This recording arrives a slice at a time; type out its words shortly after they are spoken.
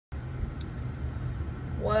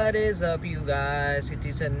What is up, you guys? It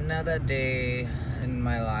is another day in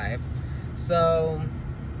my life. So,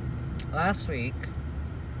 last week,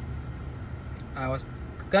 I was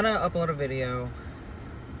gonna upload a video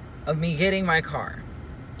of me getting my car.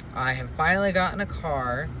 I have finally gotten a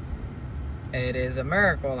car. It is a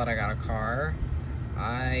miracle that I got a car.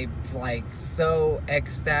 I'm like so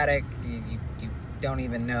ecstatic. You don't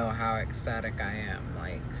even know how ecstatic I am.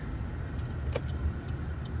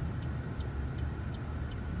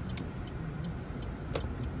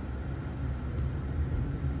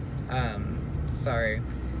 Sorry. You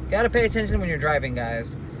gotta pay attention when you're driving,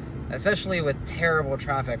 guys. Especially with terrible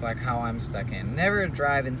traffic like how I'm stuck in. Never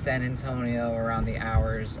drive in San Antonio around the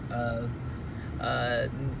hours of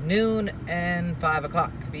noon and 5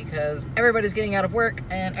 o'clock because everybody's getting out of work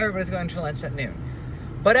and everybody's going to lunch at noon.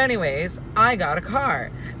 But anyways, I got a car.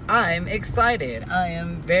 I'm excited. I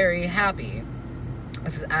am very happy.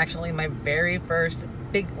 This is actually my very first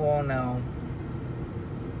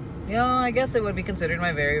I guess it would be considered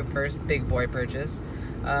my very first big boy purchase.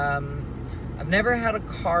 I've never had a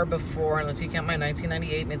car before, unless you count my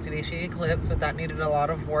 1998 Mitsubishi Eclipse, but that needed a lot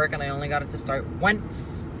of work, and I only got it to start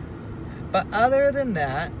once. But other than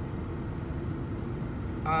that,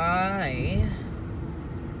 I'm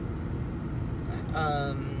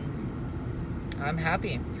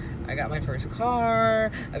happy. I got my first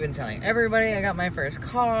car. I've been telling everybody I got my first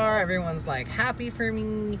car. Everyone's like happy for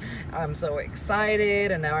me. I'm so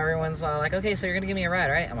excited. And now everyone's like, okay, so you're gonna give me a ride,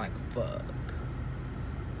 right? I'm like, fuck.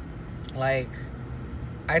 Like,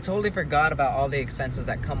 I totally forgot about all the expenses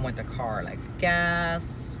that come with the car, like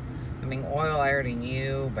gas. I mean, oil I already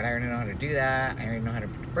knew, but I already know how to do that. I already know how to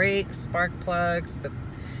put brakes, spark plugs, the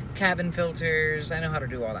cabin filters. I know how to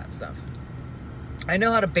do all that stuff. I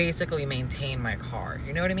know how to basically maintain my car.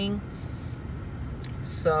 You know what I mean?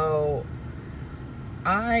 So,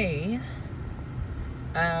 I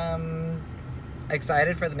am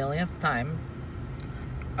excited for the millionth time.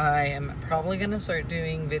 I am probably going to start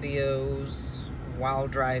doing videos while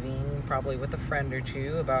driving, probably with a friend or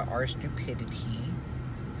two, about our stupidity.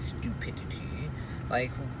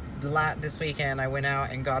 Like, this weekend I went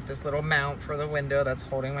out and got this little mount for the window that's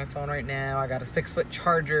holding my phone right now. I got a 6-foot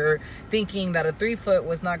charger, thinking that a 3-foot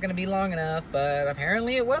was not going to be long enough, but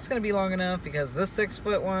apparently it was going to be long enough because this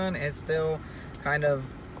 6-foot one is still kind of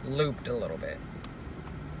looped a little bit.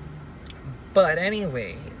 But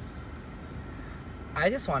anyways,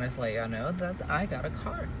 I just wanted to let y'all know that I got a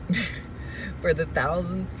car. For the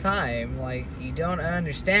 1000th time. Like, you don't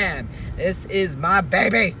understand. This is my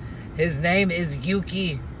baby. His name is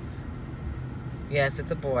Yuki. Yes,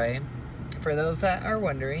 it's a boy. For those that are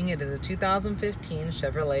wondering, it is a 2015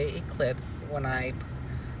 Chevrolet Eclipse. When I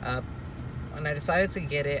decided to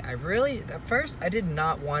get it, at first I did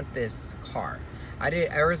not want this car.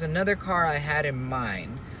 There was another car I had in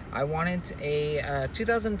mind. I wanted a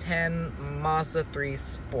 2010 Mazda 3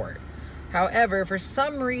 Sport. However, for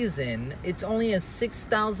some reason, it's only a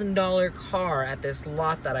 $6,000 car at this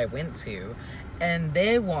lot that I went to, and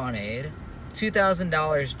they wanted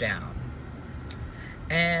 $2,000 down.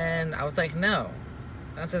 And I was like, no,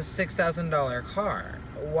 that's a $6,000 car.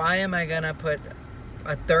 Why am I gonna put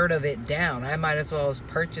a third of it down? I might as well have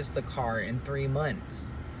purchased the car in 3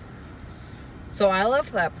 months. So I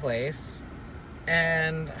left that place,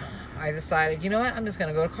 and I decided, you know what, I'm just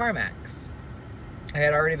gonna go to CarMax. I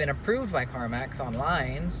had already been approved by CarMax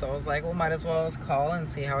online, so I was like, well, might as well just call and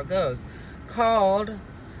see how it goes. Called,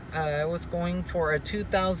 was going for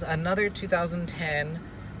another 2010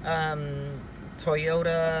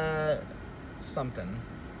 Toyota something.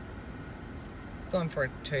 Going for a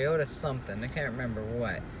Toyota something, I can't remember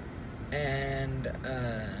what. And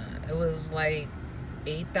it was like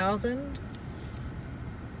 $8,000.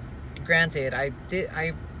 Granted, I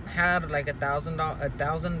had like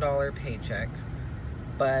 $1,000 paycheck.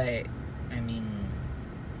 But, I mean,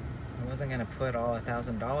 I wasn't going to put all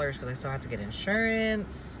 $1,000 because I still had to get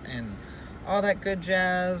insurance and all that good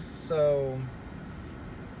jazz. So,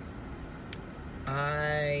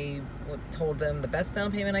 I told them the best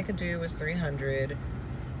down payment I could do was $300,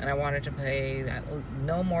 and I wanted to pay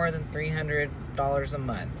no more than $300 a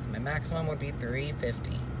month. My maximum would be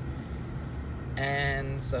 $350.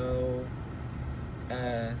 And so,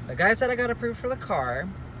 the guy said I got approved for the car.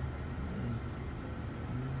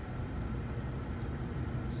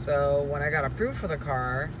 So when I got approved for the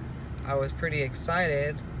car, I was pretty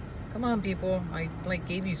excited. Come on, people. I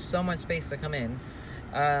gave you so much space to come in.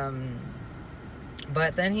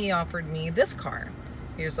 But then he offered me this car.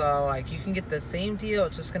 He was all like, you can get the same deal.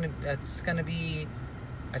 It's gonna be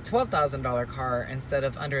a $12,000 car instead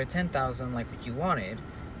of under a $10,000 like what you wanted.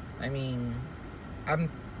 I mean,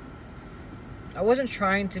 wasn't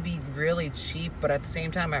trying to be really cheap, but at the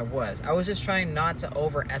same time I was just trying not to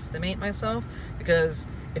overestimate myself, because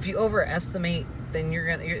if you overestimate, then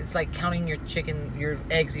it's like counting your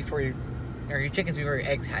eggs before your chickens before your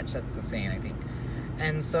eggs hatch. That's the saying, I think.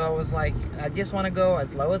 And so I was like, I just want to go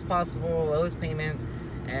as low as possible, lowest payment.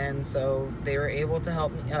 And so they were able to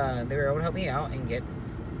help me. They were able to help me out and get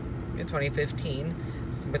a 2015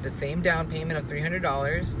 with the same down payment of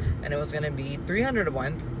 $300, and it was going to be $300 a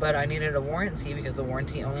month. But I needed a warranty because the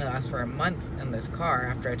warranty only lasts for a month in this car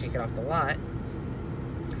after I take it off the lot.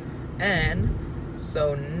 And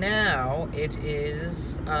so now it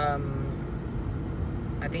is, I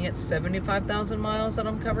think it's 75,000 miles that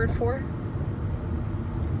I'm covered for.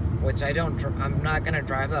 Which I'm not going to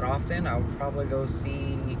drive that often. I'll probably go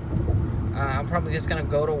see, I'm probably just going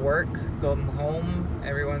to go to work, go home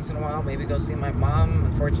every once in a while, maybe go see my mom.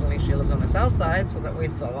 Unfortunately, she lives on the south side, so that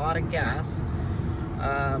wastes a lot of gas.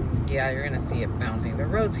 Yeah, you're going to see it bouncing. The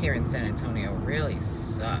roads here in San Antonio really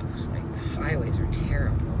suck. Like, the highways are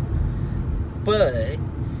terrible. But,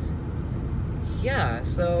 yeah,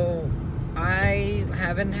 so I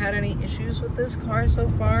haven't had any issues with this car so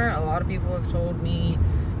far. A lot of people have told me,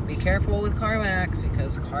 be careful with CarMax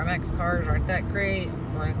because CarMax cars aren't that great.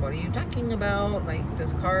 I'm like, what are you talking about? Like,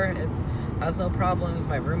 this car, it has no problems.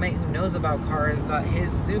 My roommate who knows about cars got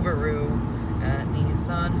his Subaru at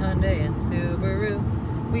Nissan, Hyundai, and Subaru.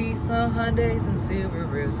 We saw Hyundais and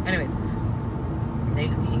Subarus. Anyways,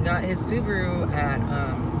 he got his Subaru at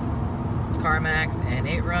CarMax, and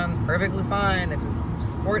it runs perfectly fine. It's a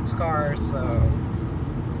sports car, so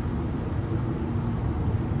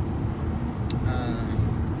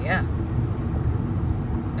yeah.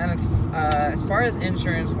 And as far as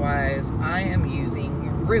insurance wise, I am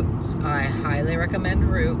using Root. I highly recommend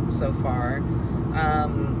Root so far.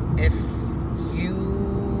 If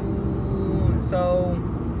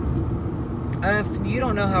you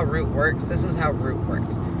don't know how Root works, this is how Root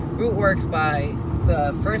works. Root works by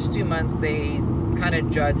the first 2 months, they kind of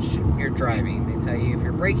judge your driving. They tell you if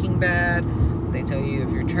you're braking bad, they tell you if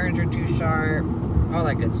your turns are too sharp, all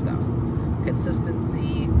that good stuff.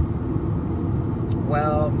 Consistency.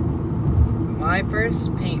 Well, my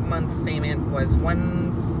first month's payment was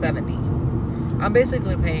 $170. I'm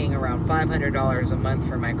basically paying around $500 a month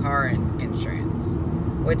for my car and insurance,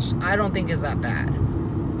 which I don't think is that bad,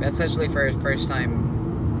 especially for a first time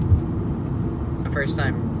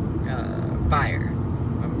buyer.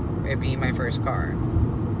 It being my first car.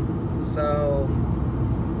 So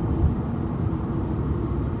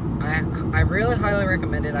I really highly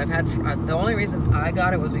recommend it. I've had the only reason I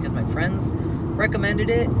got it was because my friends recommended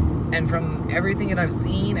it, and from everything that I've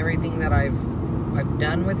seen, everything that I've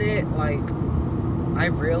done with it, like, I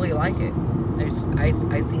really like it. I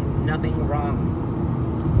see nothing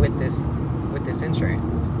wrong with this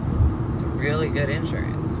insurance. It's a really good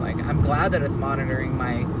insurance. Like, I'm glad that it's monitoring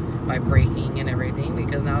my braking and everything,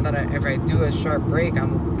 because now that if I do a sharp brake,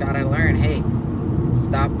 I'm gotta learn, hey,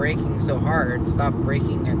 stop braking so hard, stop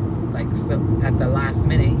braking at the last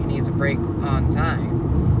minute. You need to brake on time.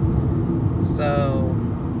 So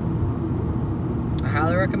I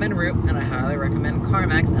highly recommend Root, and I highly recommend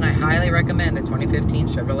CarMax, and I highly recommend the 2015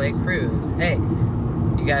 Chevrolet Cruze. Hey,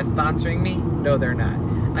 you guys sponsoring me? No, they're not.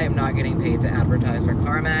 I am not getting paid to advertise for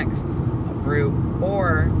CarMax, Root,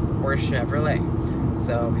 or Chevrolet.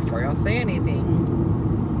 So before y'all say anything,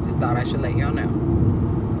 just thought I should let y'all know.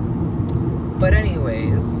 But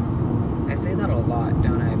anyways, I say that a lot,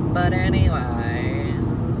 don't I? But anyways,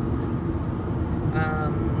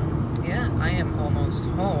 yeah, I am almost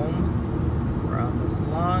home. We're on this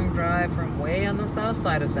long drive from way on the south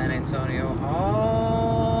side of San Antonio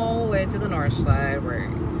all the way to the north side where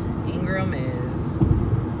Ingram is.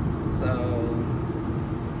 So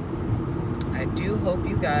I do hope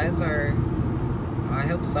you guys are, I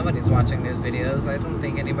hope somebody's watching these videos. I don't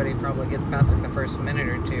think anybody probably gets past like the first minute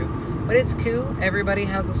or two, but it's cool. Everybody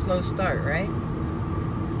has a slow start, right?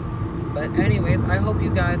 But anyways, I hope you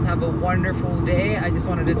guys have a wonderful day. I just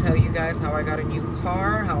wanted to tell you guys how I got a new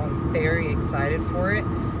car, how I'm very excited for it,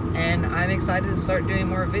 and I'm excited to start doing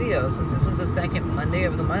more videos. Since this is the second Monday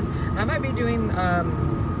of the month, I might be doing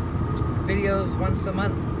videos once a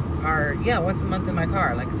month, or yeah, once a month in my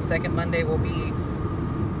car. Like the second Monday will be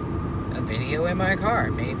a video in my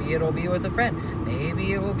car. Maybe it'll be with a friend.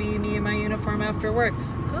 Maybe it will be me in my uniform after work.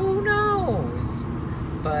 Who knows?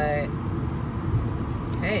 But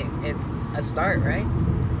hey, it's a start, right?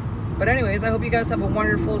 But anyways, I hope you guys have a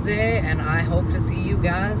wonderful day, and I hope to see you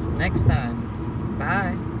guys next time.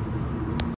 Bye.